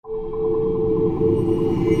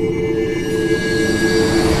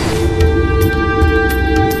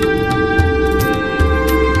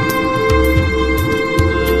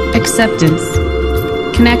acceptance,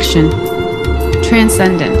 connection,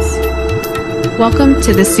 transcendence. Welcome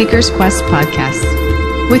to the Seeker's Quest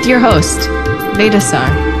podcast with your host,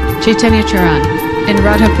 Vedasar, Chaitanya Charan, and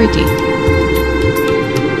Radha Priti.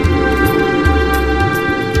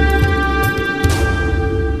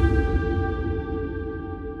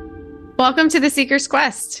 Welcome to the Seeker's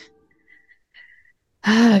Quest.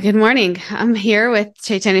 Good morning. I'm here with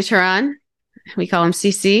Chaitanya Charan. We call him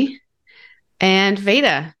CC, and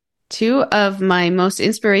Veda, two of my most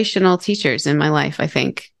inspirational teachers in my life, I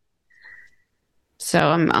think. So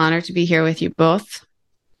I'm honored to be here with you both.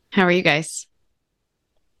 How are you guys?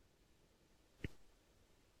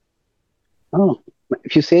 Oh,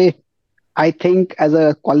 if you say, I think as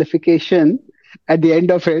a qualification at the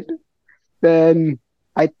end of it, then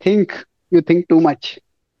I think you think too much.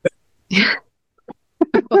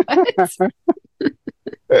 What?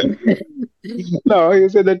 No, you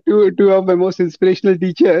say that two of my most inspirational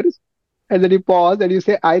teachers, and then you pause and you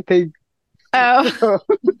say, I think. Oh.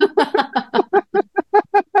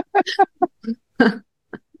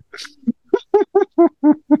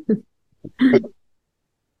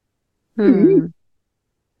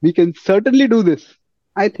 We can certainly do this,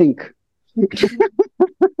 I think.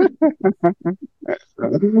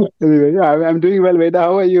 Anyway, I'm doing well, Veda.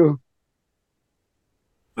 How are you?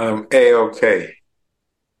 A-okay.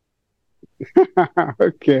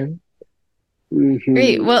 Okay.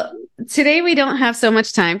 Great. Well, today we don't have so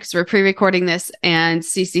much time because we're pre-recording this and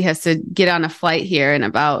Cece has to get on a flight here in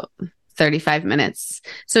about 35 minutes.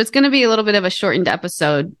 So it's going to be a little bit of a shortened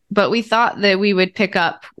episode, but we thought that we would pick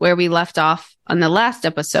up where we left off on the last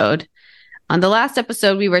episode. On the last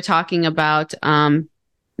episode, we were talking about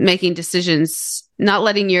making decisions, not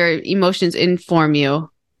letting your emotions inform you.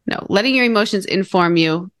 No, letting your emotions inform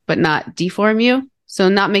you, but not deform you. So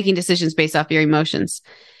not making decisions based off your emotions.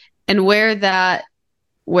 And where that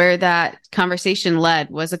conversation led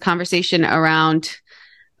was a conversation around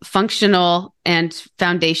functional and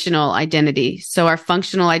foundational identity. So our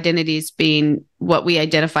functional identities being what we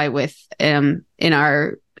identify with in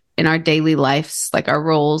our daily lives, like our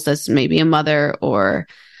roles as maybe a mother or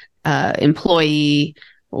employee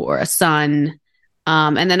or a son.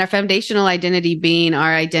 And then our foundational identity being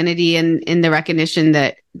our identity in the recognition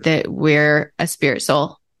that we're a spirit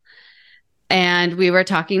soul. And we were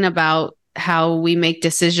talking about how we make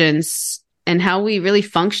decisions and how we really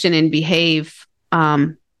function and behave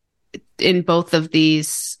in both of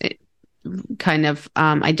these kind of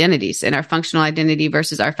identities, in our functional identity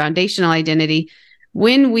versus our foundational identity,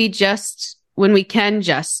 when we can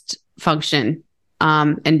just function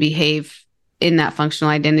and behave in that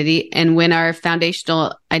functional identity, and when our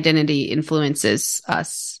foundational identity influences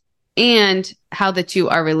us, and how the two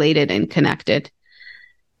are related and connected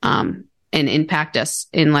and impact us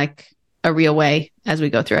in like a real way as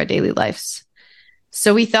we go through our daily lives.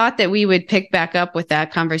 So we thought that we would pick back up with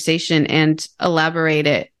that conversation and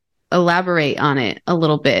elaborate on it a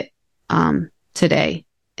little bit today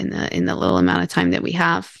in the little amount of time that we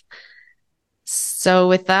have. So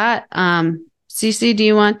with that, Cece, do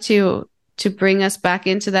you want to bring us back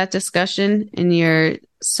into that discussion in your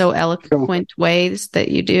so eloquent ways that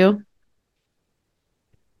you do?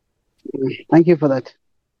 Thank you for that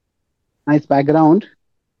nice background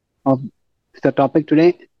of the topic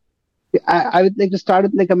today. I would like to start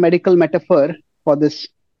with like a medical metaphor for this,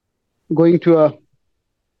 going at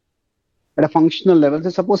a functional level. So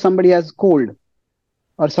suppose somebody has cold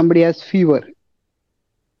or somebody has fever.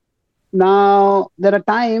 Now, there are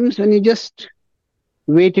times when you just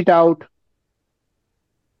wait it out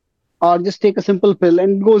or just take a simple pill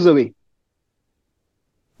and it goes away.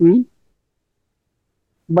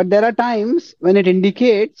 But there are times when it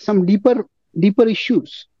indicates some deeper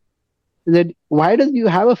issues. That why do you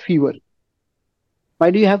have a fever?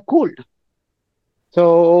 Why do you have cold?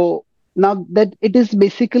 So now that it is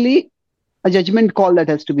basically a judgment call that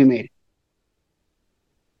has to be made.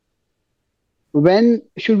 When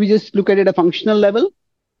should we just look at it at a functional level?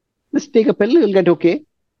 Just take a pill, you'll get okay.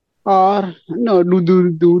 Or no,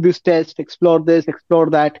 do this test, explore this,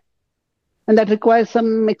 explore that. And that requires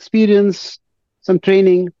some experience, some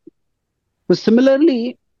training. So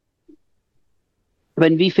similarly,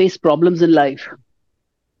 when we face problems in life,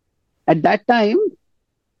 at that time,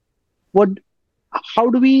 how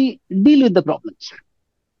do we deal with the problems?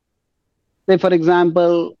 Say, for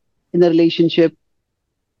example, in a relationship,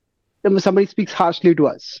 somebody speaks harshly to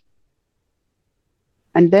us.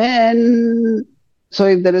 And then, so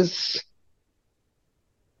if there is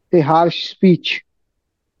a harsh speech,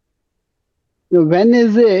 when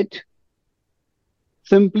is it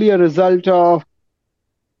simply a result of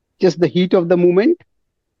just the heat of the moment?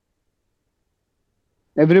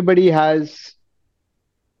 Everybody has,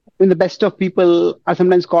 when the best of people are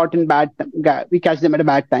sometimes caught in we catch them at a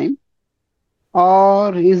bad time,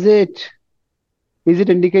 or is it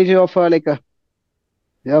indicative of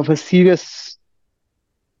a serious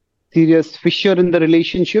fissure in the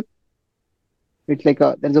relationship? It's like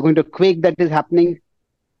there's going to quake that is happening,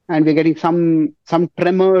 and we're getting some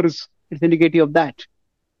tremors. It's indicative of that.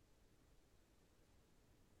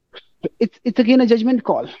 It's again a judgment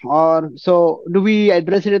call. Or so, do we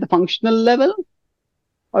address it at the functional level,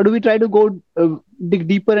 or do we try to go dig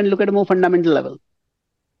deeper and look at a more fundamental level?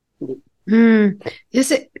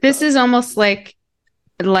 This is almost like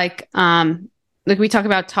we talk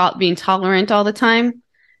about being tolerant all the time,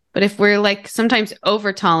 but if we're like sometimes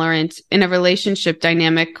over tolerant in a relationship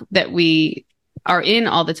dynamic that we are in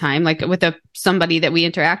all the time, like with somebody that we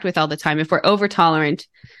interact with all the time, if we're over tolerant,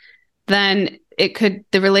 then the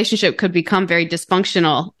relationship could become very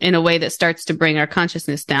dysfunctional in a way that starts to bring our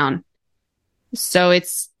consciousness down. So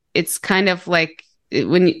it's kind of like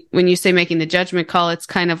when you say making the judgment call, it's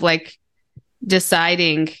kind of like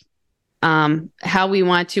deciding how we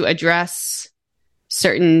want to address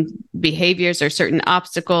certain behaviors or certain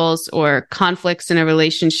obstacles or conflicts in a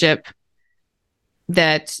relationship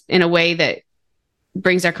that in a way that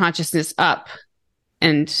brings our consciousness up.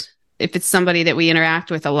 And if it's somebody that we interact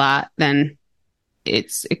with a lot, then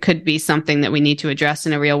it could be something that we need to address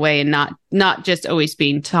in a real way and not just always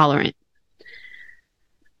being tolerant.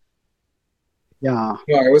 Yeah,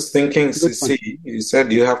 I was thinking, Sissy, you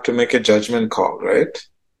said you have to make a judgment call, right?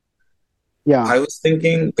 Yeah. I was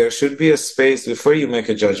thinking there should be a space before you make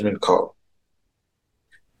a judgment call.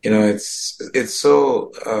 It's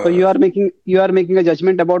so. So you are making a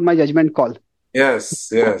judgment about my judgment call.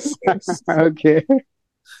 Yes. Okay.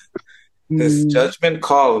 This judgment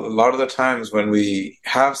call, a lot of the times when we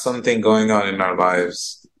have something going on in our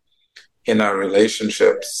lives, in our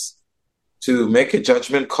relationships, to make a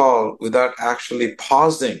judgment call without actually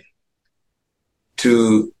pausing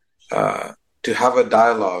to have a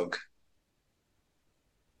dialogue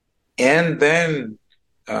and then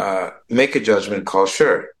make a judgment call,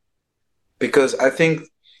 sure. Because I think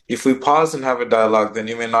if we pause and have a dialogue, then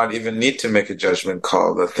you may not even need to make a judgment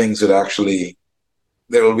call.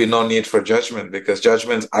 There will be no need for judgment, because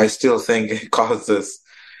judgment, I still think, causes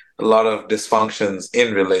a lot of dysfunctions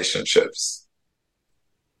in relationships.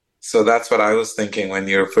 So that's what I was thinking when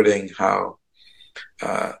you're putting how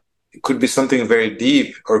it could be something very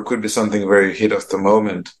deep or it could be something very heat of the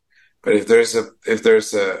moment. But if there's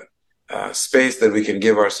a space that we can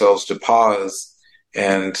give ourselves to pause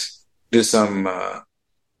and do some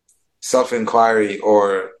self-inquiry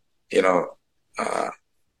or,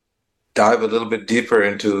 dive a little bit deeper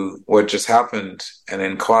into what just happened and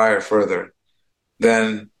inquire further,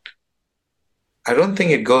 then I don't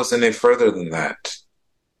think it goes any further than that.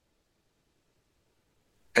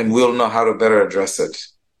 And we'll know how to better address it.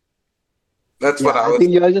 That's what I was...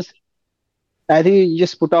 I think you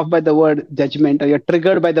just put off by the word judgment, or you're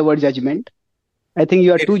triggered by the word judgment. I think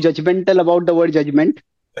you are too judgmental about the word judgment.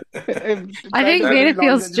 I think Veda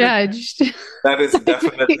feels judged. That is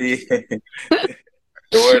definitely...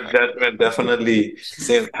 The word judgment definitely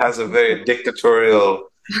has a very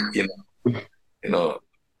dictatorial,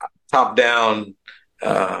 top-down.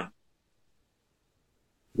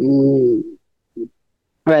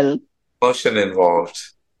 Well, emotion involved.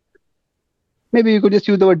 Maybe you could just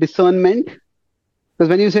use the word discernment, because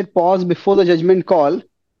when you said pause before the judgment call,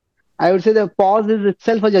 I would say the pause is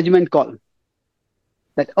itself a judgment call.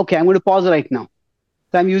 That, okay, I'm going to pause right now.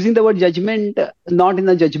 So I'm using the word judgment not in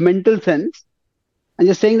a judgmental sense. I'm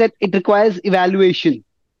just saying that it requires evaluation.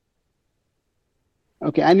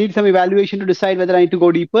 Okay, I need some evaluation to decide whether I need to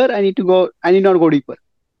go deeper. I need not go deeper.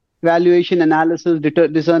 Evaluation, analysis,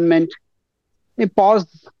 discernment. A pause.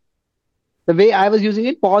 The way I was using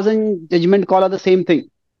it, pause and judgment call are the same thing.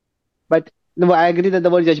 But I agree that the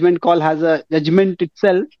word judgment call has a judgment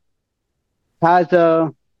itself has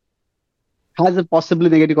a possibly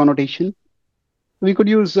negative connotation. We could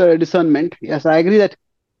use discernment. Yes, I agree that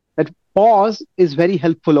pause is very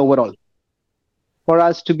helpful overall for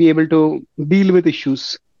us to be able to deal with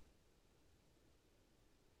issues.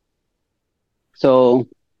 So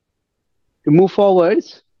to move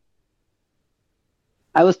forwards,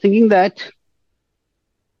 I was thinking that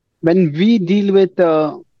when we deal with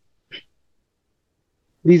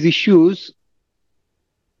these issues,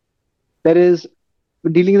 there is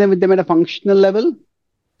dealing with them at a functional level.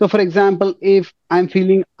 So, for example, if I'm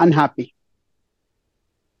feeling unhappy,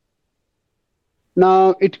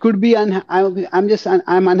 now it could be I'm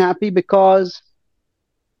unhappy because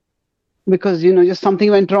just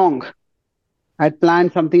something went wrong. I had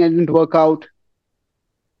planned something, it didn't work out.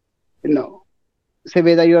 you know, say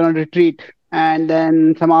whether you're on retreat and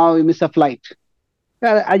then somehow you miss a flight.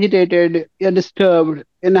 You're agitated, you're disturbed,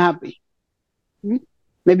 you're unhappy. Hmm?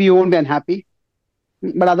 Maybe you won't be unhappy,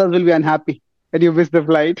 but others will be unhappy that you missed the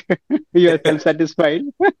flight. You are self-satisfied,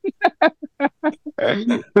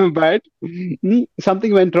 but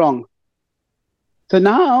something went wrong. So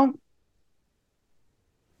now,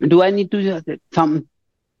 do I need to just some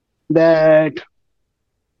that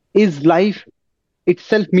is life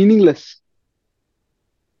itself meaningless?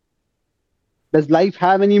 Does life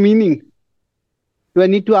have any meaning? Do I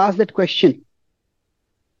need to ask that question?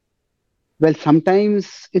 Well,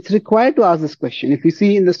 sometimes it's required to ask this question. If you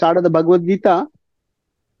see in the start of the Bhagavad Gita,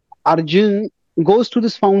 Arjun goes to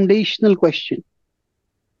this foundational question.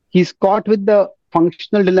 He's caught with the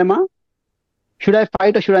functional dilemma. Should I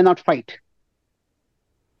fight or should I not fight?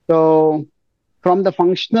 So from the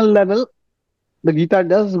functional level, the Gita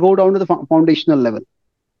does go down to the foundational level,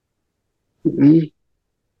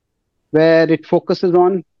 where it focuses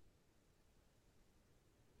on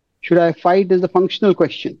should I fight is the functional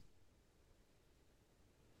question.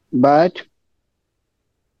 But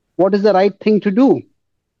what is the right thing to do?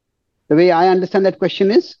 The way I understand that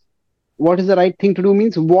question is, what is the right thing to do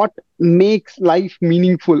means what makes life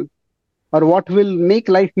meaningful, or what will make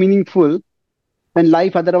life meaningful when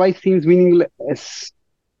life otherwise seems meaningless.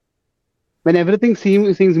 When everything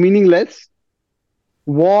seems meaningless,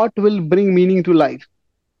 what will bring meaning to life?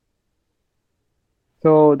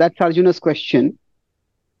 So that's Arjuna's question.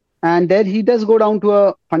 And there he does go down to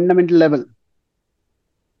a fundamental level.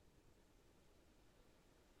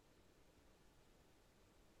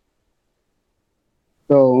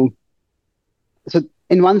 So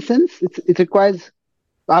in one sense, it requires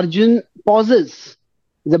Arjun pauses.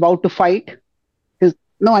 He's about to fight. Says,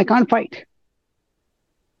 no, I can't fight.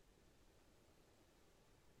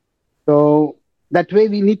 So that way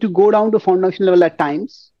we need to go down to foundation level at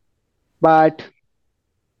times. But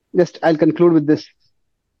just I'll conclude with this.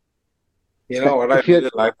 You know what I really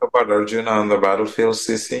like about Arjuna on the battlefield,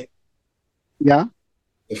 CC? Yeah.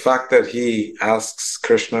 The fact that he asks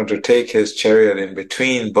Krishna to take his chariot in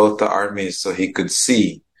between both the armies so he could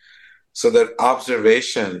see. So that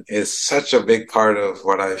observation is such a big part of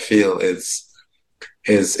what I feel is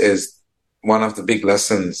one of the big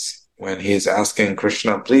lessons when he's asking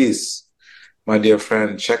Krishna, please, my dear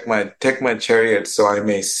friend, take my chariot so I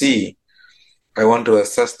may see. I want to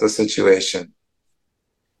assess the situation.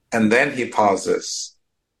 And then he pauses.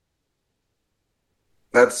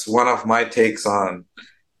 That's one of my takes on,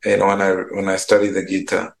 when I study the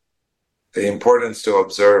Gita, the importance to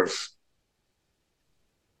observe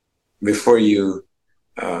before you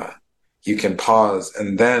can pause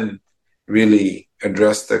and then really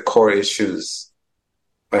address the core issues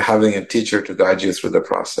by having a teacher to guide you through the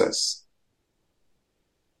process.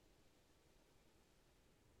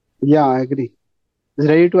 Yeah, I agree. He's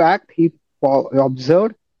ready to act. He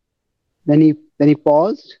observed, then he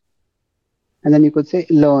paused, and then you could say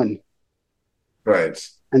learn. Right.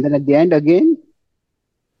 And then at the end again,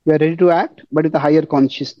 you are ready to act, but with a higher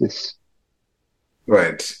consciousness.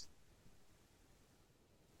 Right.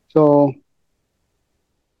 So,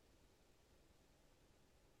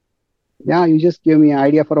 yeah, you just gave me an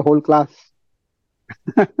idea for a whole class.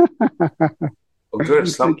 Well, good.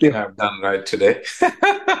 Something I've done right today.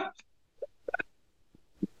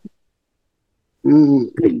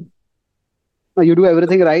 You do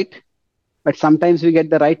everything right, but sometimes we get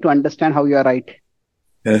the right to understand how you are right.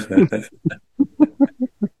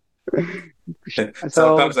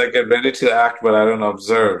 Sometimes I get ready to act, but I don't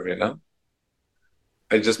observe,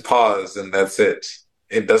 I just pause and that's it.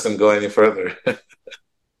 It doesn't go any further.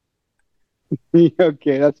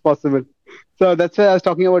 Okay, that's possible. So that's why I was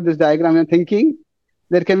talking about this diagram. I'm thinking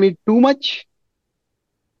there can be too much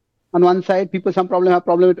on one side. People, some have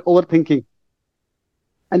problem with overthinking.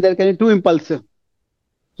 And there can be too impulsive.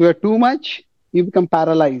 So you're too much, you become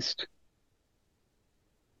paralyzed.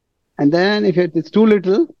 And then if it's too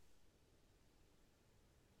little,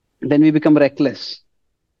 then we become reckless.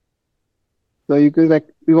 So we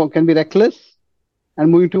can be reckless and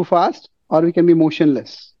moving too fast, or we can be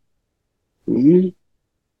motionless.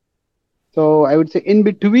 So I would say in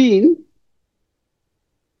between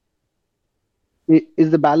is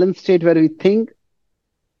the balanced state where we think.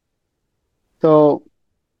 So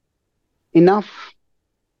enough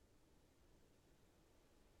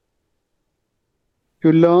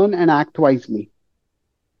to learn and act wisely.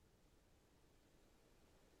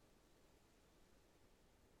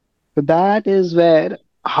 So that is where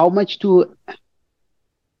how much to,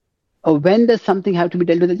 when does something have to be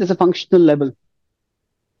dealt with at just a functional level?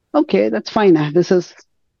 Okay, that's fine.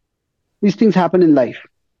 These things happen in life.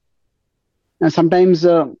 And sometimes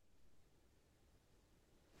when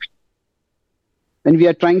we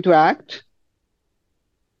are trying to act,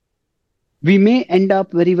 we may end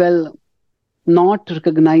up very well not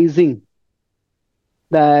recognizing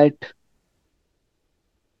that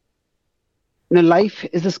life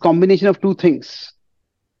is this combination of two things.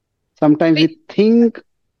 Sometimes we think,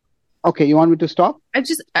 okay, you want me to stop?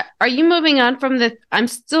 Are you moving on from I'm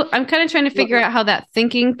kind of trying to figure out how that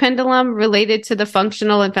thinking pendulum related to the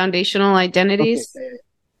functional and foundational identities. Okay.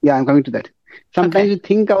 Yeah, I'm coming to that. Sometimes we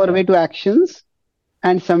think our way to actions,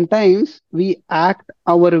 and sometimes we act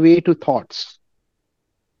our way to thoughts.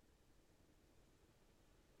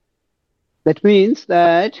 That means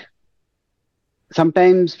that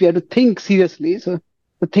sometimes we have to think seriously. So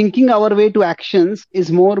the thinking our way to actions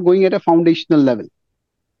is more going at a foundational level.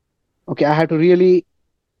 Okay, I have to really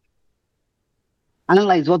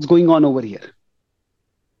analyze what's going on over here.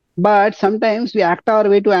 But sometimes we act our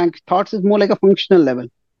way to thoughts is more like a functional level.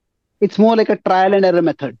 It's more like a trial and error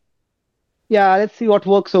method. Yeah, let's see what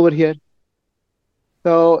works over here.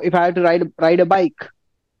 So if I have to ride a bike,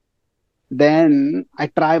 then I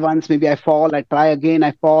try once, maybe I fall, I try again,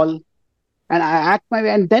 I fall, and I act my way,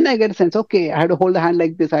 and then I get a sense, okay, I have to hold the hand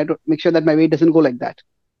like this, I have to make sure that my weight doesn't go like that.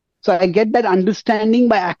 So I get that understanding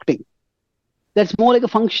by acting. That's more like a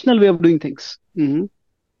functional way of doing things. Mm-hmm.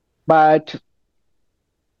 But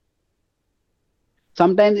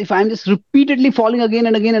sometimes if I'm just repeatedly falling again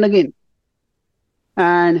and again and again,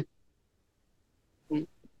 and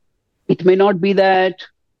it may not be that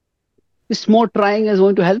this more trying is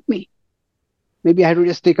going to help me. Maybe I have to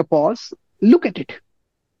just take a pause, look at it.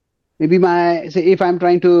 Maybe if I'm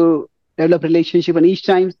trying to develop relationship and each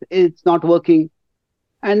time it's not working,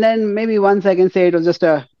 and then maybe once I can say it was just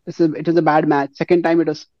it was a bad match. Second time it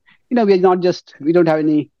was, we don't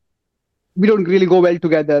really go well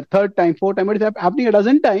together. Third time, fourth time, it is happening a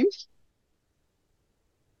dozen times.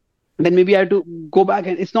 Then maybe I have to go back,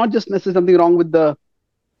 and it's not just necessarily something wrong with the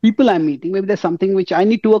people I'm meeting. Maybe there's something which I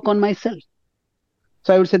need to work on myself.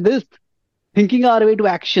 So I would say this, thinking our way to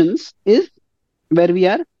actions is where we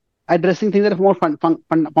are addressing things at a more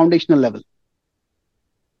foundational level.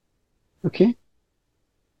 Okay.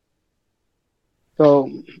 So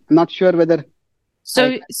I'm not sure whether.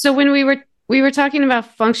 So when we were talking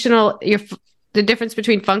about the difference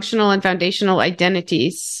between functional and foundational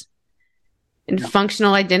identities, and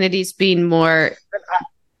functional identities being more.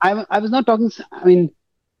 I was not talking. I mean,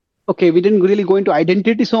 okay, we didn't really go into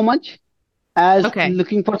identity so much as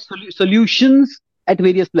looking for solutions at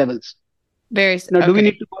various levels. Do we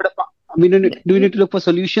need to do we need to look for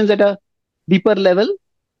solutions at a deeper level?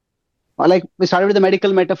 Or like we started with the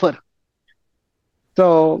medical metaphor.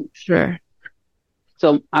 So sure.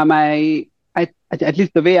 So at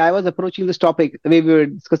least the way I was approaching this topic, the way we were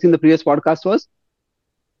discussing the previous podcast was,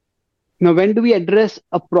 when do we address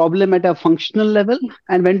a problem at a functional level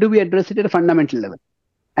and when do we address it at a fundamental level?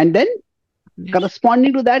 And then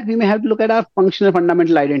corresponding to that, we may have to look at our functional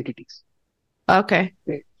fundamental identities. Okay.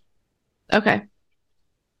 Okay.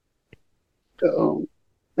 So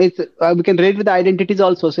we can relate with the identities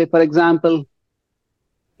also. Say, for example,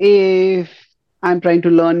 if I'm trying to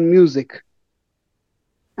learn music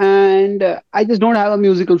and I just don't have a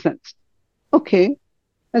musical sense. Okay.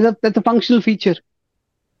 That's a functional feature.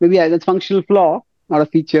 Maybe that's functional flaw, not a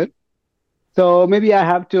feature. So maybe I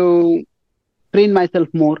have to train myself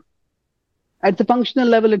more at the functional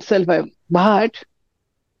level itself. But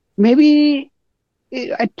maybe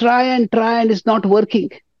I try and it's not working.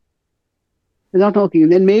 It's not working.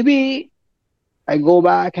 Then maybe I go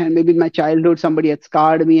back and maybe in my childhood somebody had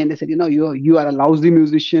scarred me and they said, you are a lousy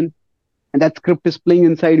musician and that script is playing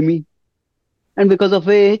inside me. And because of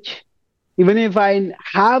which, even if I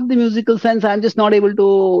have the musical sense, I'm just not able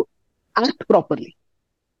to act properly.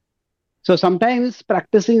 So sometimes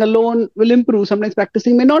practicing alone will improve. Sometimes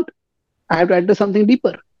practicing may not. I have to address something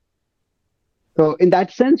deeper. So in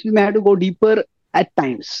that sense, we may have to go deeper at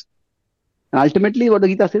times. And ultimately, what the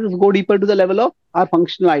Gita says is go deeper to the level of our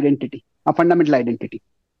functional identity, our fundamental identity.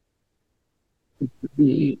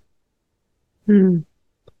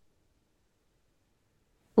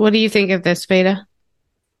 What do you think of this, Veda?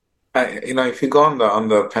 If you go on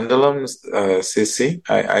the pendulums, CC,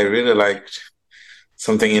 I really liked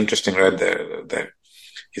something interesting right there.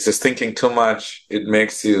 He says thinking too much, it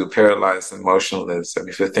makes you paralyzed and motionless. And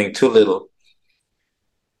if you think too little,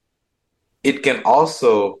 it can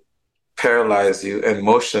also paralyze you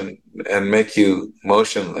and make you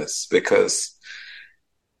motionless because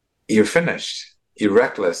you're finished, you're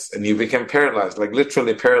reckless, and you become paralyzed, like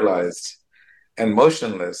literally paralyzed and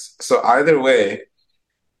motionless. So either way,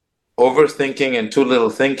 overthinking and too little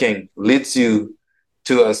thinking leads you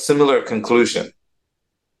to a similar conclusion,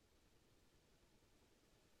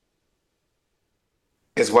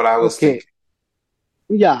 is what I was Okay. thinking.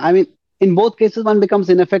 Yeah, I mean, in both cases, one becomes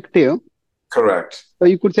ineffective. Correct. So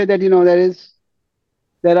you could say that,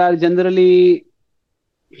 there are generally,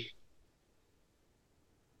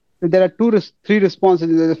 there are three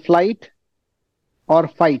responses. There's flight or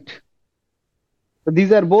fight. So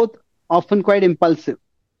these are both often quite impulsive.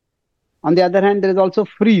 On the other hand, there is also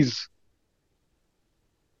freeze.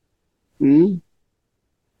 Hmm.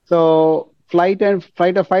 So flight or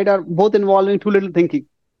fight are both involving too little thinking.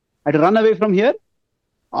 I had to run away from here,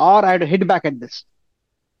 or I had to hit back at this.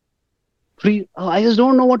 Freeze. Oh, I just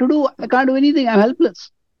don't know what to do. I can't do anything. I'm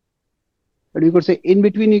helpless. But you could say in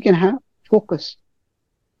between you can have focus.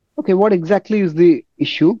 Okay, what exactly is the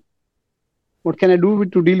issue? What can I do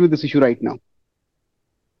to deal with this issue right now?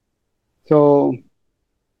 So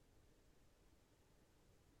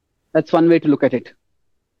that's one way to look at it.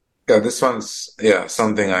 Yeah, this one's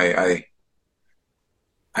something I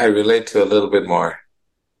relate to a little bit more.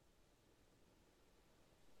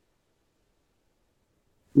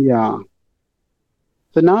 Yeah.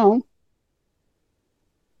 So now,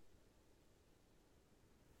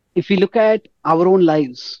 if we look at our own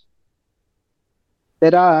lives, we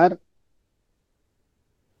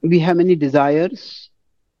have many desires,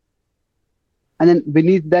 and then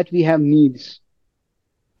beneath that we have needs.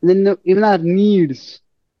 And then even our needs,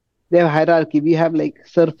 they have hierarchy. We have like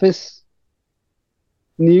surface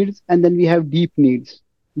needs, and then we have deeper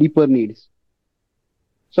needs.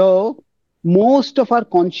 So most of our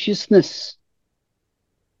consciousness,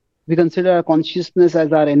 we consider our consciousness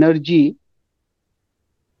as our energy,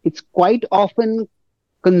 it's quite often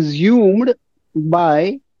consumed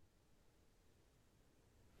by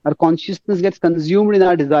our consciousness gets consumed in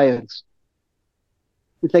our desires.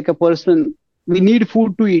 It's like a person, we need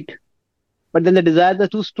food to eat, but then the desires are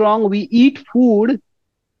too strong. We eat food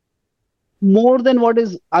more than what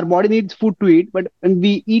is our body needs food to eat, but when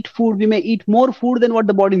we eat food, we may eat more food than what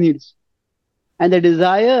the body needs. And the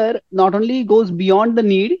desire not only goes beyond the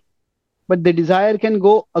need, but the desire can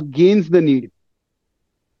go against the need.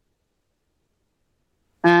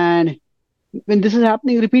 And when this is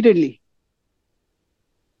happening repeatedly,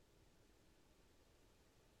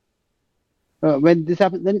 when this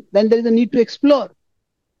happens, then there is a need to explore.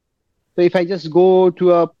 So if I just go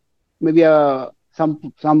to maybe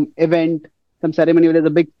some event, some ceremony where there's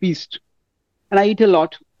a big feast, and I eat a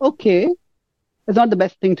lot, okay, it's not the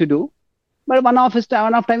best thing to do, but one off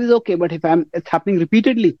time is okay. But if it's happening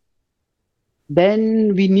repeatedly,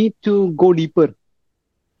 then we need to go deeper,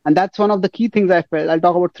 and that's one of the key things I felt. I'll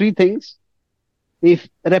talk about three things. If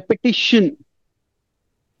repetition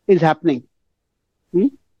is happening,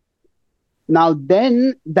 now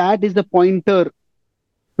then that is the pointer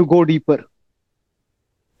to go deeper.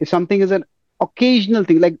 If something is an occasional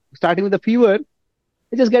thing, like starting with a fever,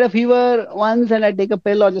 I just get a fever once and I take a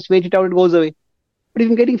pill or just wait it out, it goes away. But if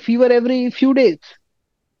I'm getting fever every few days,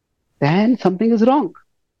 then something is wrong.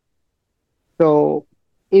 So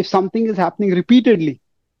if something is happening repeatedly,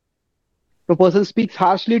 the person speaks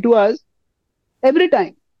harshly to us every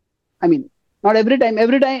time. I mean, not every time,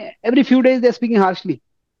 every few days they're speaking harshly.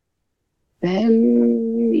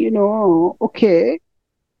 Then, okay,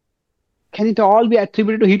 can it all be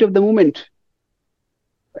attributed to heat of the moment?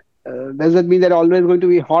 Does that mean they're always going to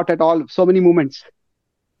be hot at all? So many moments.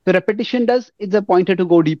 The repetition it's a pointer to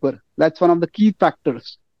go deeper. That's one of the key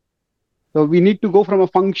factors. So we need to go from a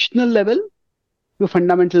functional level to a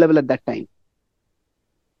fundamental level at that time.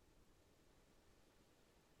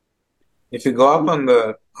 If you go up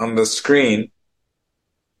on the screen,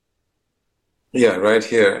 right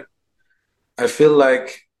here, I feel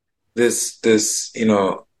like this,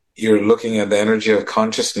 you're looking at the energy of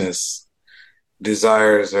consciousness.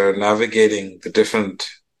 Desires are navigating the different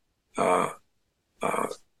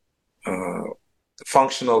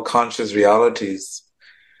functional conscious realities.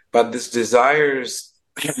 But these desires,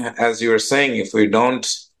 as you were saying, if we don't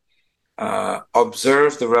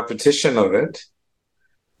observe the repetition of it,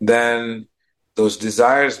 then those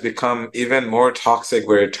desires become even more toxic,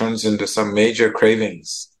 where it turns into some major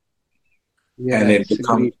cravings. Yes,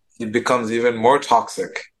 and it becomes even more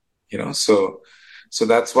toxic, so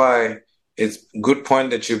that's why it's a good point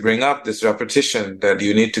that you bring up this repetition, that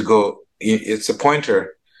you need to go, it's a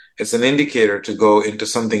pointer, it's an indicator to go into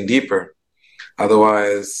something deeper.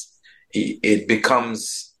 Otherwise it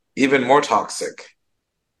becomes even more toxic.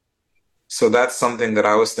 So that's something that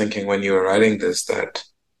I was thinking when you were writing this, that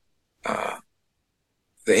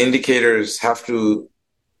the indicators have to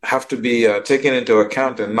be taken into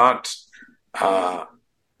account and not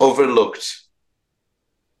overlooked.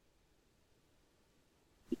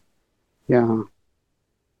 Yeah.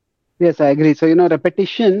 Yes, I agree. So,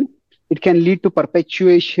 repetition, it can lead to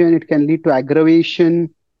perpetuation, it can lead to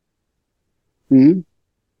aggravation, hmm?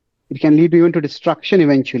 It can lead even to destruction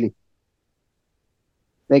eventually.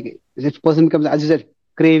 Like, if person becomes, as you said,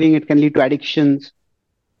 craving, it can lead to addictions.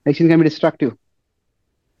 Addiction can be destructive.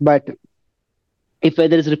 But if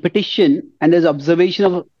there is repetition and there's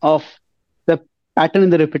observation of the pattern in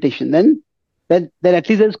the repetition, then at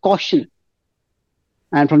least there's caution.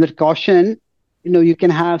 And from that caution, you can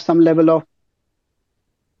have some level of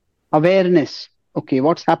awareness. Okay,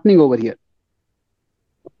 what's happening over here?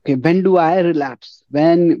 Okay, when do I relapse?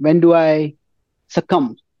 When do I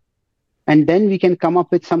succumb? And then we can come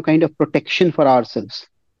up with some kind of protection for ourselves.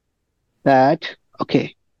 That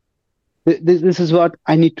okay, this is what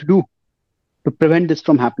I need to do to prevent this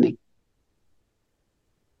from happening.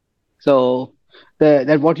 So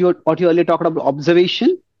that what you earlier talked about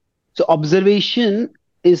observation. So observation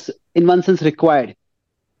is in one sense required.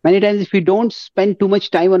 Many times if we don't spend too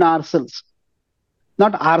much time on ourselves,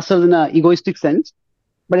 not ourselves in an egoistic sense,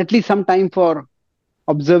 but at least some time for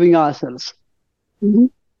observing ourselves. Mm-hmm.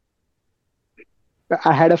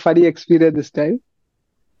 I had a funny experience this time.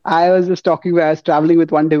 I was traveling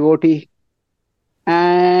with one devotee,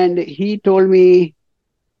 and he told me,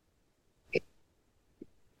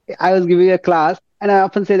 I was giving a class, and I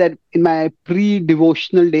often say that in my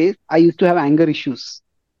pre-devotional days, I used to have anger issues.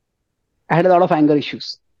 I had a lot of anger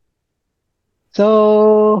issues.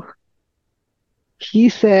 So he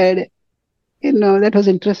said, that was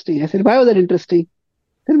interesting. I said, why was that interesting?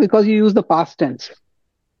 He said, because you use the past tense.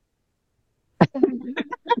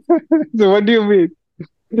 So what do you mean?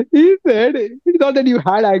 He said, it's not that you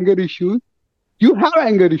had anger issues, you have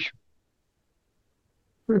anger issues.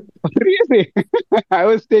 Really? I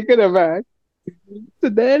was taken aback. So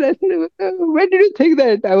then I said, when did you think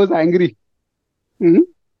that I was angry? Hmm?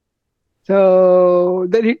 So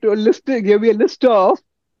then he gave me a list of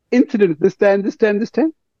incidents, this time, this time, this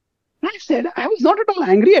time. I said, I was not at all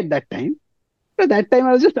angry at that time. At that time,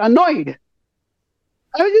 I was just annoyed.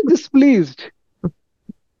 I was just displeased.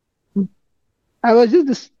 I was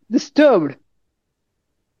just disturbed.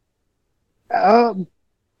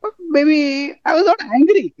 Maybe I was not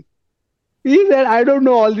angry. He said, I don't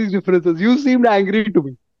know all these differences. You seemed angry to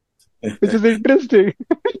me, which is interesting.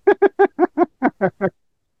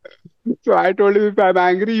 So I told him, if I'm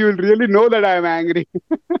angry, you will really know that I'm angry.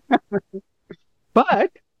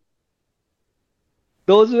 But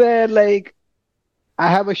those were like, I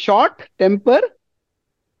have a short temper.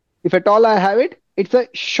 If at all I have it, it's a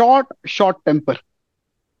short temper.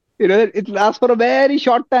 It lasts for a very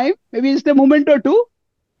short time, maybe just a moment or two.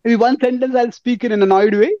 Maybe one sentence I'll speak in an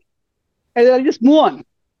annoyed way, and then I'll just move on.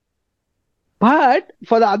 But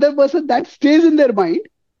for the other person, that stays in their mind.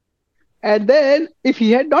 And then if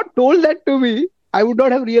he had not told that to me, I would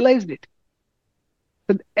not have realized it.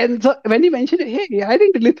 And so when he mentioned it, hey, I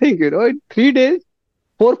didn't really think, in 3 days,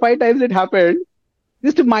 4 or 5 times it happened.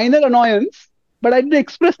 Just a minor annoyance, but I didn't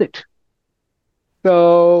express it.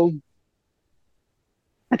 So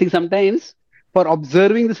I think sometimes for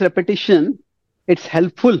observing this repetition, it's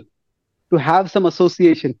helpful to have some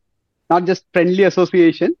association, not just friendly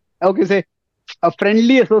association. Okay, say a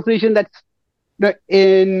friendly association that's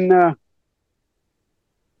in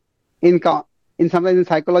sometimes in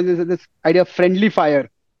psychology, there's this idea of friendly fire.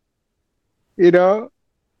 Where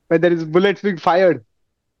there is bullets being fired.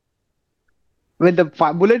 When the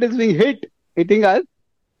bullet is being hitting us,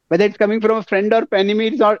 whether it's coming from a friend or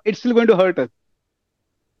enemy, it's still going to hurt us.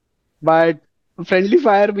 But friendly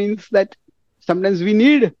fire means that sometimes we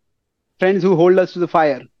need friends who hold us to the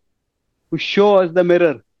fire, who show us the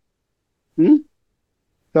mirror.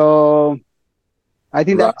 So I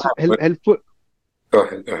think that's helpful. Go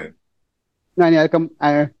ahead.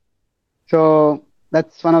 No, so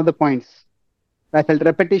that's one of the points. I felt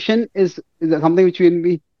repetition is something which when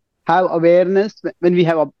we have awareness, when we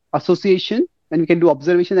have association, when we can do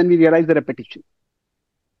observation, then we realize the repetition.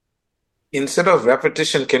 Instead of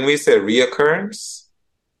repetition, can we say reoccurrence?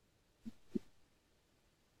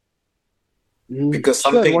 Because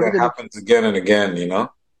something that happens again and again,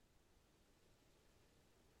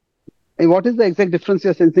 And what is the exact difference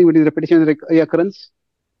you're sensing between repetition and reoccurrence?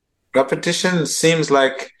 Repetition seems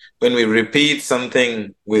like when we repeat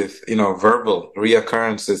something with, verbal.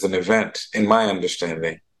 Reoccurrence is an event, in my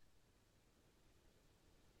understanding.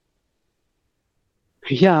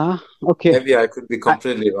 Yeah, okay. Maybe I could be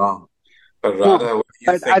completely wrong, but rather, what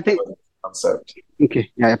do you think about the concept? Okay,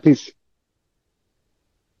 yeah, please.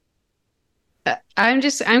 I'm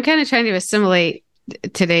kind of trying to assimilate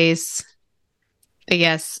today's, I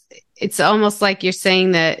guess. It's almost like you're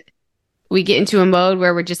saying that we get into a mode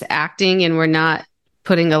where we're just acting and we're not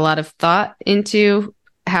putting a lot of thought into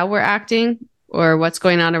how we're acting or what's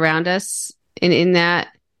going on around us. And in that,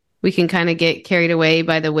 we can kind of get carried away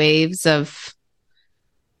by the waves of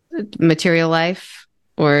material life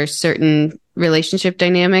or certain relationship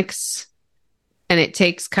dynamics. And it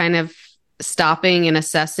takes kind of stopping and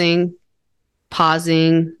assessing,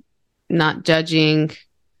 pausing, not judging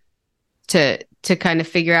to kind of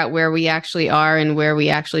figure out where we actually are and where we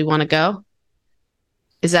actually want to go.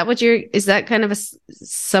 Is that kind of a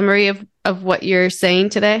summary of what you're saying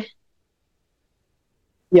today?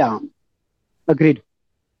 Yeah, agreed.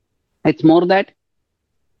 It's more that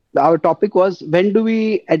our topic was, when do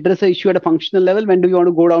we address an issue at a functional level? When do we want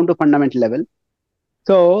to go down to fundamental level?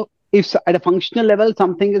 So if at a functional level,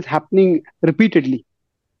 something is happening repeatedly,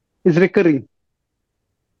 is recurring,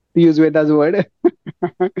 to use Veda's word.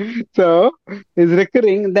 So is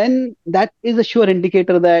recurring, then that is a sure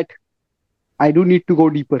indicator that I do need to go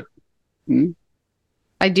deeper.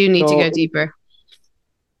 I do need to go deeper.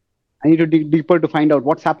 I need to dig deeper to find out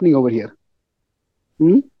what's happening over here.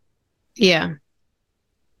 Yeah.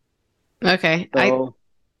 Okay.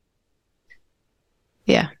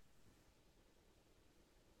 Yeah.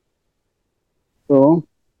 So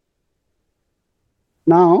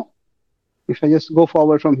now, if I just go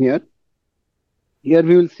forward from here we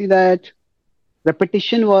will see that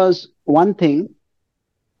repetition was one thing,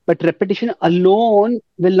 but repetition alone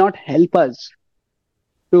will not help us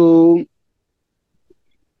to.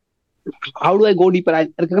 How do I go deeper? I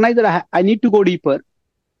recognize that I need to go deeper,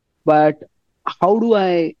 but how do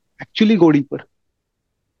I actually go deeper?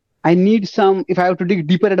 I need if I have to dig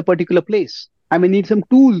deeper at a particular place, I may need some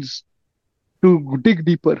tools to dig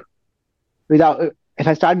deeper. If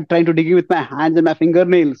I start trying to dig with my hands and my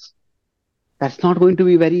fingernails, that's not going to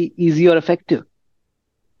be very easy or effective.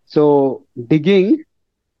 So digging,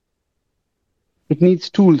 it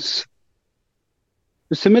needs tools.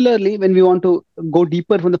 So similarly, when we want to go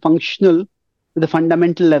deeper from the functional to the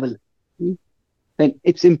fundamental level, then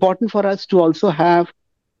it's important for us to also have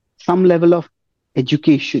some level of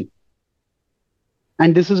education.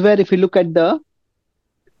 And this is where, if you look at the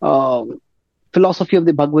philosophy of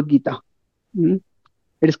the Bhagavad Gita, it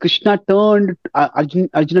is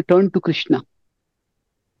Arjuna turned to Krishna.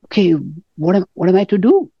 Okay, what am I to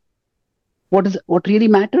do? What really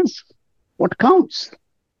matters? What counts?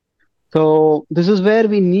 So this is where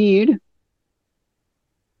we need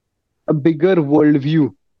a bigger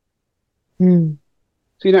worldview.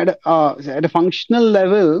 So at a functional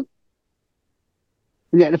level,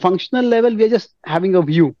 we are just having a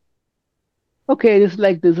view. Okay, this is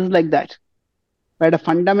like that. But at a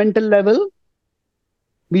fundamental level,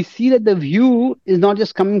 we see that the view is not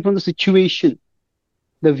just coming from the situation.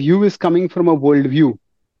 The view is coming from a worldview.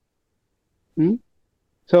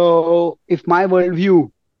 So if my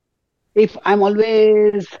worldview, if I'm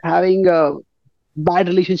always having a bad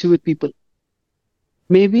relationship with people,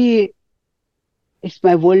 maybe it's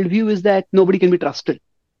my worldview is that nobody can be trusted.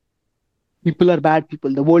 People are bad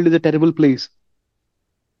people. The world is a terrible place.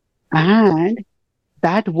 And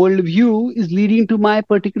that worldview is leading to my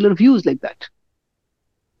particular views like that.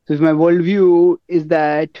 So if my worldview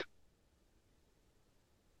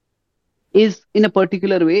is in a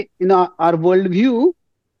particular way, our worldview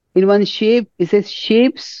in one shape, it says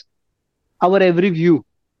shapes our every view,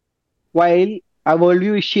 while our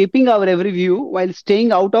worldview is shaping our every view while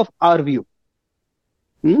staying out of our view.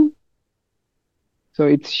 So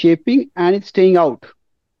it's shaping and it's staying out.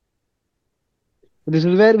 This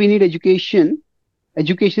is where we need education in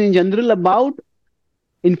general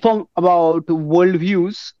inform about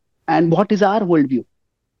worldviews and what is our worldview.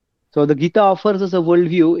 So the Gita offers us a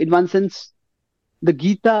worldview. In one sense, the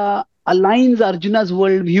Gita aligns Arjuna's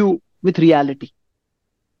worldview with reality.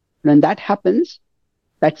 When that happens,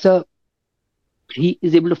 he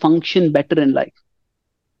is able to function better in life.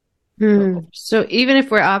 So even if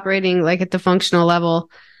we're operating like at the functional level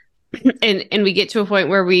and we get to a point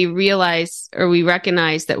where we realize or we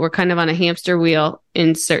recognize that we're kind of on a hamster wheel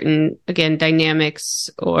in certain, again, dynamics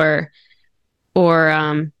or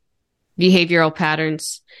behavioral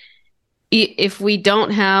patterns, if we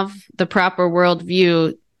don't have the proper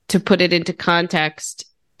worldview to put it into context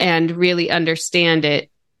and really understand it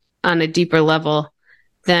on a deeper level,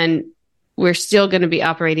 then we're still going to be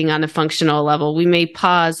operating on a functional level. We may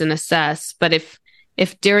pause and assess, but if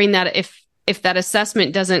during that, if that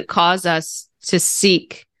assessment doesn't cause us to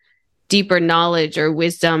seek deeper knowledge or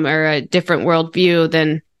wisdom or a different worldview,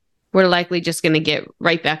 then we're likely just going to get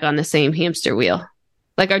right back on the same hamster wheel.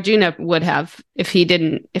 Like Arjuna would have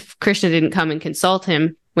if Krishna didn't come and consult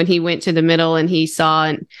him when he went to the middle and he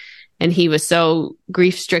saw and he was so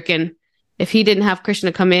grief stricken if he didn't have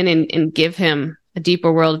Krishna come in and give him a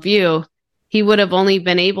deeper worldview, he would have only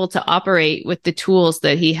been able to operate with the tools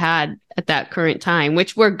that he had at that current time,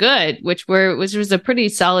 which were good, which was a pretty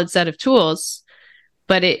solid set of tools,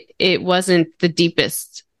 but it wasn't the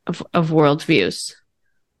deepest of worldviews.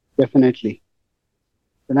 Definitely.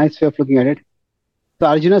 A nice way of looking at it. So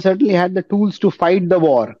Arjuna certainly had the tools to fight the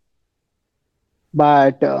war,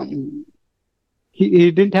 but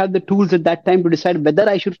he didn't have the tools at that time to decide whether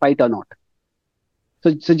I should fight or not.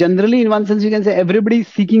 So generally, in one sense, you can say everybody is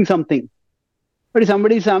seeking something. But if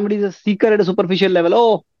somebody is a seeker at a superficial level,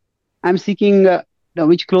 oh, I'm seeking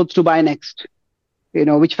which clothes to buy next,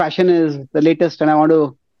 which fashion is the latest, and I want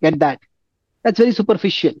to get that. That's very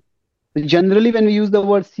superficial. But generally, when we use the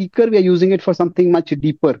word seeker, we are using it for something much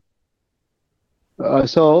deeper.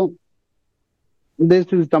 So this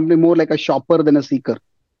is something more like a shopper than a seeker.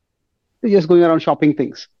 They're just going around shopping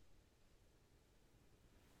things.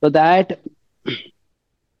 So that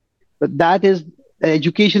is,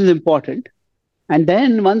 education is important. And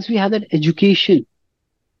then once we have that education,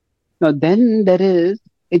 now then there is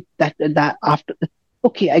that after,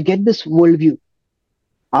 okay, I get this worldview.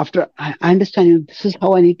 After I understand, this is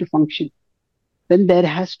how I need to function. Then there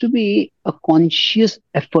has to be a conscious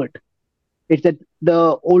effort. It's that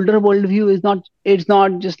the older worldview it's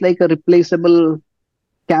not just like a replaceable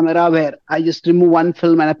camera where I just remove one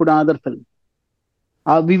film and I put another film.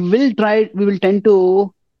 We will tend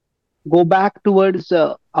to go back towards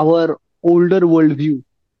our older worldview.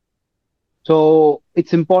 So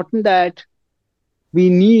it's important that we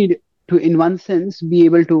need to, in one sense, be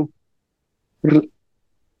able to,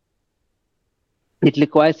 it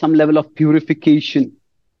requires some level of purification,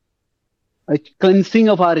 a cleansing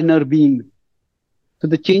of our inner being. So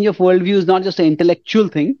the change of worldview is not just an intellectual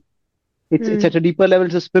thing. It's at a deeper level,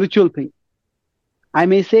 it's a spiritual thing. I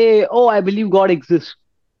may say, oh, I believe God exists.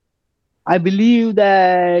 I believe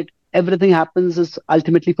that everything happens is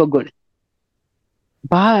ultimately for good.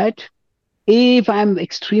 But if I'm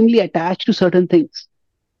extremely attached to certain things,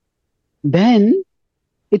 then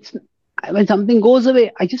when something goes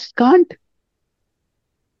away, I just can't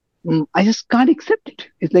accept it.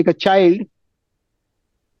 It's like a child.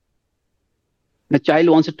 The child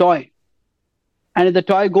wants a toy. And if the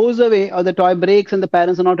toy goes away or the toy breaks and the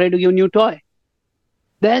parents are not ready to give a new toy,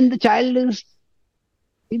 then the child is,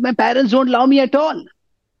 my parents don't love me at all.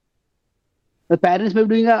 The parents may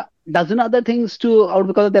be doing a dozen other things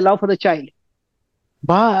because of their love for the child.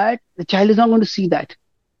 But the child is not going to see that.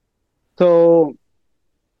 So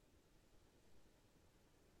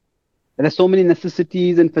there are so many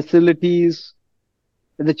necessities and facilities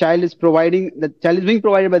that the child is being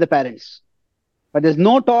provided by the parents. But there's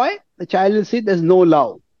no toy, the child will see there's no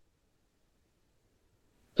love.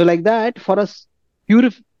 So like that, for us,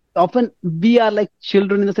 often we are like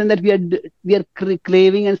children in the sense that we are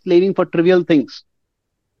craving and slaving for trivial things.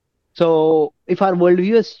 So if our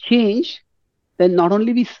worldview has changed, then not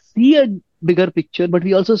only we see a bigger picture, but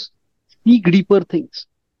we also seek deeper things.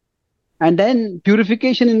 And then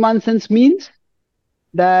purification in one sense means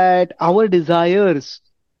that our desires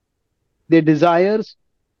get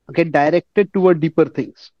directed toward deeper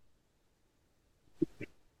things.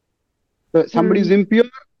 So somebody is impure,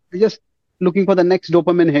 they're just looking for the next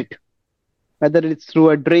dopamine hit, whether it's through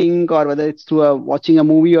a drink or whether it's through watching a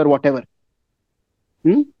movie or whatever.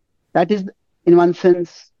 That is, in one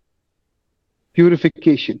sense,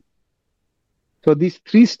 purification. So these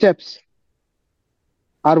 3 steps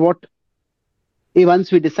are what,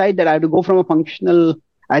 once we decide that I have to go from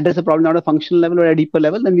address a problem at a functional level or a deeper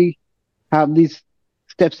level, then we have these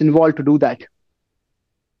steps involved to do that.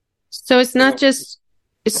 So it's not just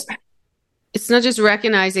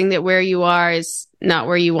recognizing that where you are is not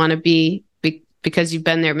where you want to be because you've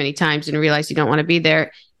been there many times and realize you don't want to be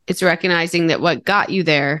there. It's recognizing that what got you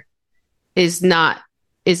there is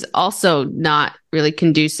also not really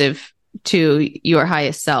conducive to your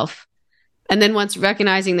highest self. And then once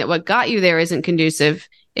recognizing that what got you there isn't conducive,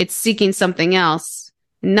 it's seeking something else,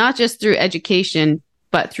 not just through education,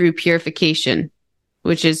 but through purification,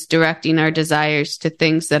 which is directing our desires to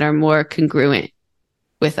things that are more congruent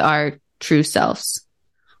with our true selves.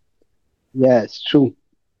 Yes, true.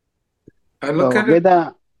 I look at it.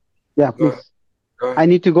 Veda, yeah, please. Go ahead. I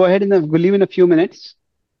need to go ahead and leave in a few minutes.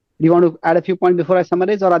 Do you want to add a few points before I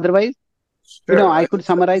summarize, or otherwise? Sure. I could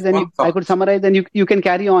summarize and you can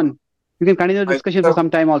carry on. You can continue the discussion for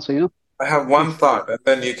some time also, I have one thought and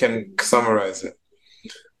then you can summarize it.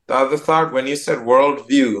 The other thought, when you said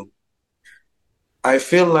worldview, I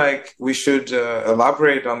feel like we should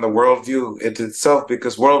elaborate on the worldview itself,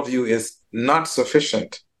 because worldview is not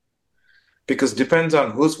sufficient. Because depends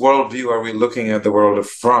on whose worldview are we looking at the world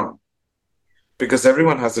from. because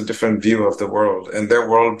everyone has a different view of the world and their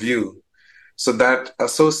worldview. So that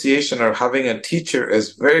association or having a teacher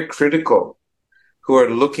is very critical who are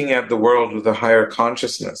looking at the world with a higher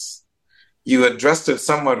consciousness. You addressed it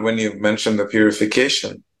somewhat when you mentioned the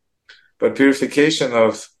purification, but purification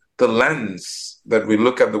of the lens that we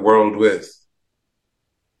look at the world with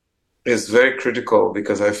is very critical,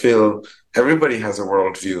 because I feel everybody has a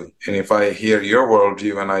worldview. And if I hear your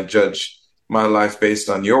worldview and I judge my life based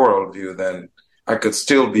on your worldview, then I could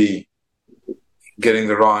still be getting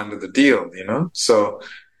the raw end of the deal, So,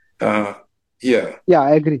 yeah. Yeah,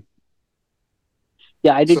 I agree.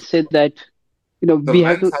 Yeah, I did say that, The we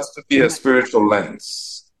have lens to. has to be a spiritual lens.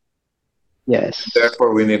 Yes.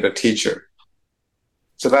 Therefore, we need a teacher.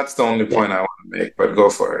 So that's the only point I want to make, but go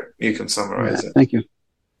for it. You can summarize it. Thank you.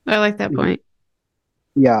 I like that point.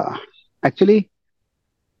 Yeah. Actually,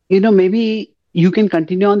 maybe you can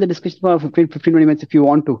continue on the discussion for 15, 20 minutes if you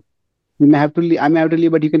want to. You may have to leave, I may have to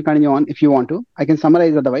leave, but you can continue on if you want to. I can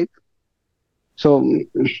summarize otherwise. So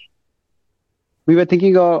we were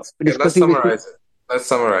thinking of discussing. Let's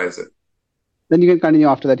summarize it. Then you can continue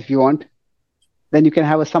after that if you want. Then you can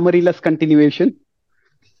have a summaryless continuation.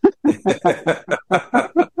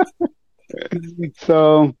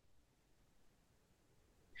 So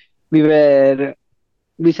we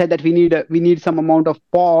said that we need some amount of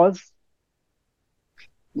pause.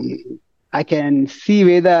 I can see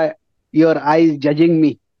whether your eye is judging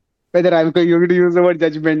me, whether you're going to use the word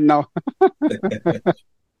judgment now.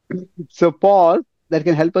 So pause that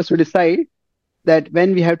can help us to decide that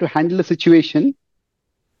when we have to handle a situation,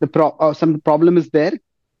 some problem is there.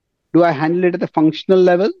 Do I handle it at the functional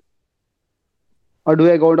level, or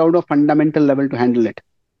do I go down to a fundamental level to handle it?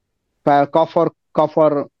 If I have cough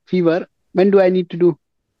or fever, when do I need to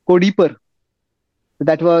go deeper?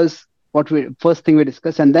 That was first thing we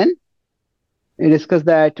discussed, and then we discussed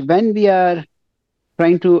that when we are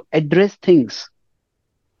trying to address things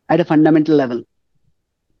at a fundamental level,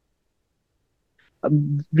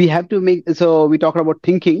 we have to make. So we talked about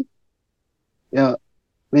thinking.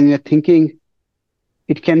 When we are thinking,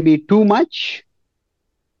 it can be too much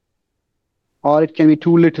or it can be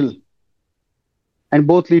too little, and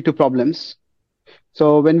both lead to problems.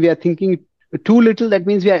 So when we are thinking too little, that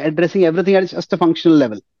means we are addressing everything at just a functional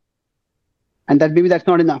level, and that's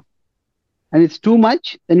not enough. And it's too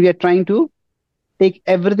much, then we are trying to take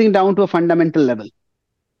everything down to a fundamental level, and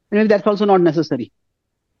maybe that's also not necessary.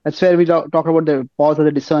 That's where we talk about the pause or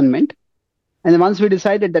the discernment. And then once we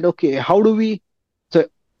decided that, okay, how do we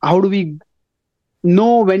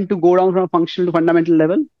know when to go down from a functional to fundamental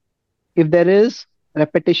level? If there is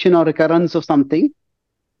repetition or recurrence of something.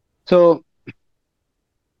 So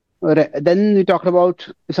then we talked about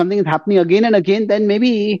if something is happening again and again, then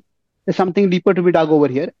maybe there's something deeper to be dug over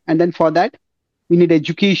here. And then for that, we need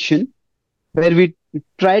education, where we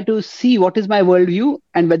try to see what is my worldview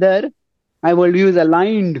and whether my worldview is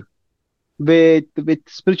aligned with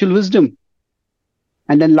spiritual wisdom.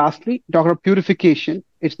 And then lastly, talk about purification.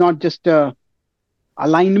 It's not just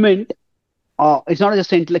alignment, it's not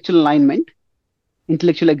just an intellectual alignment,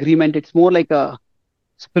 intellectual agreement. It's more like a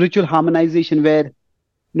spiritual harmonization, where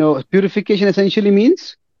purification essentially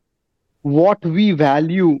means what we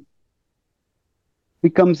value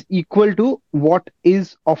becomes equal to what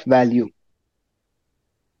is of value.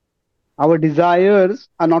 Our desires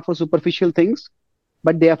are not for superficial things,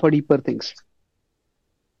 but they are for deeper things.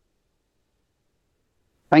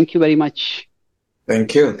 Thank you very much.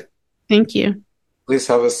 Thank you. Thank you. Please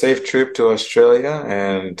have a safe trip to Australia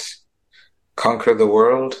and conquer the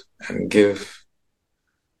world and give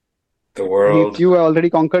the world. You have already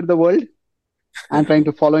conquered the world. I'm trying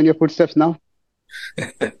to follow in your footsteps now.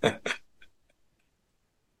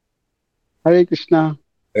 Hare Krishna.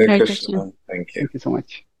 Hare Krishna. Thank you. Thank you so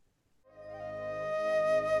much.